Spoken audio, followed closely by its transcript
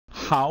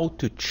How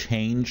to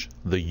change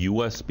the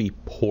USB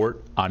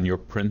port on your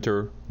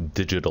printer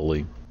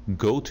digitally.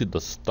 Go to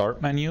the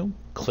Start menu,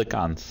 click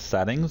on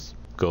Settings,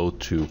 go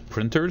to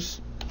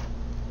Printers.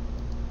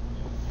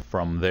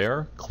 From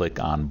there, click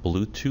on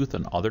Bluetooth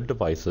and other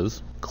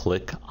devices.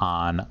 Click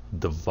on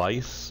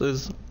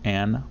Devices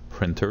and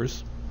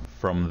Printers.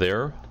 From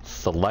there,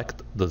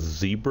 select the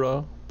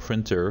Zebra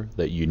printer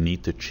that you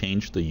need to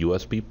change the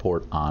USB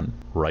port on.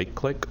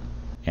 Right-click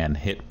and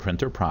hit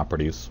Printer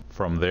Properties.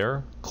 From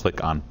there,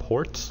 click on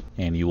Ports,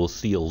 and you will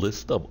see a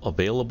list of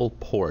available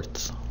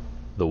ports.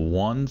 The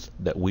ones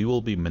that we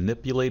will be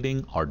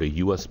manipulating are the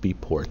USB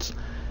ports.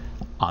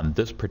 On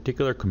this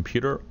particular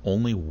computer,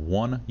 only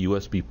one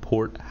USB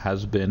port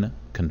has been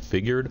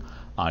configured.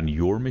 On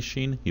your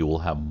machine, you will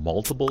have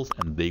multiples,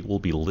 and they will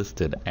be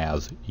listed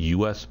as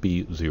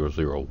USB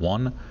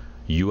 001,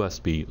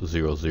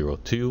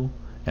 USB 002,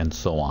 and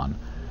so on.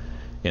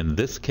 In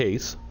this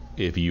case,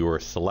 if you are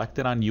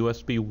selected on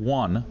USB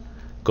 1,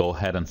 go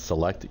ahead and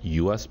select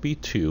USB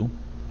 2,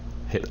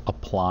 hit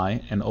Apply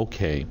and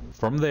OK.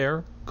 From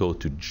there, go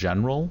to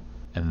General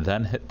and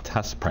then hit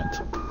Test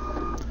Print.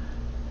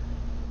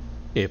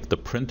 If the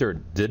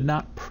printer did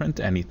not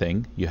print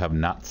anything, you have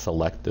not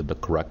selected the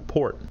correct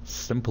port.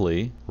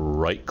 Simply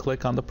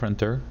right-click on the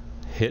printer,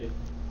 hit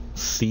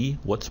See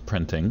What's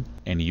Printing,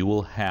 and you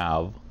will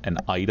have an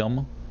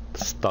item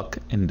stuck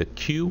in the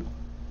queue.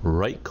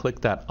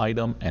 Right-click that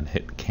item and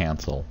hit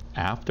Cancel.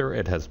 After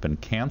it has been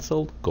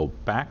canceled, go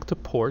back to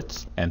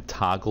Ports and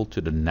toggle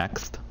to the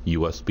next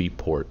USB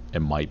port.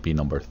 It might be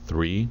number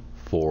 3,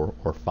 4,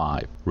 or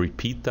 5.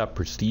 Repeat that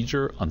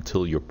procedure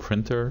until your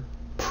printer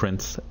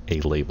prints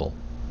a label.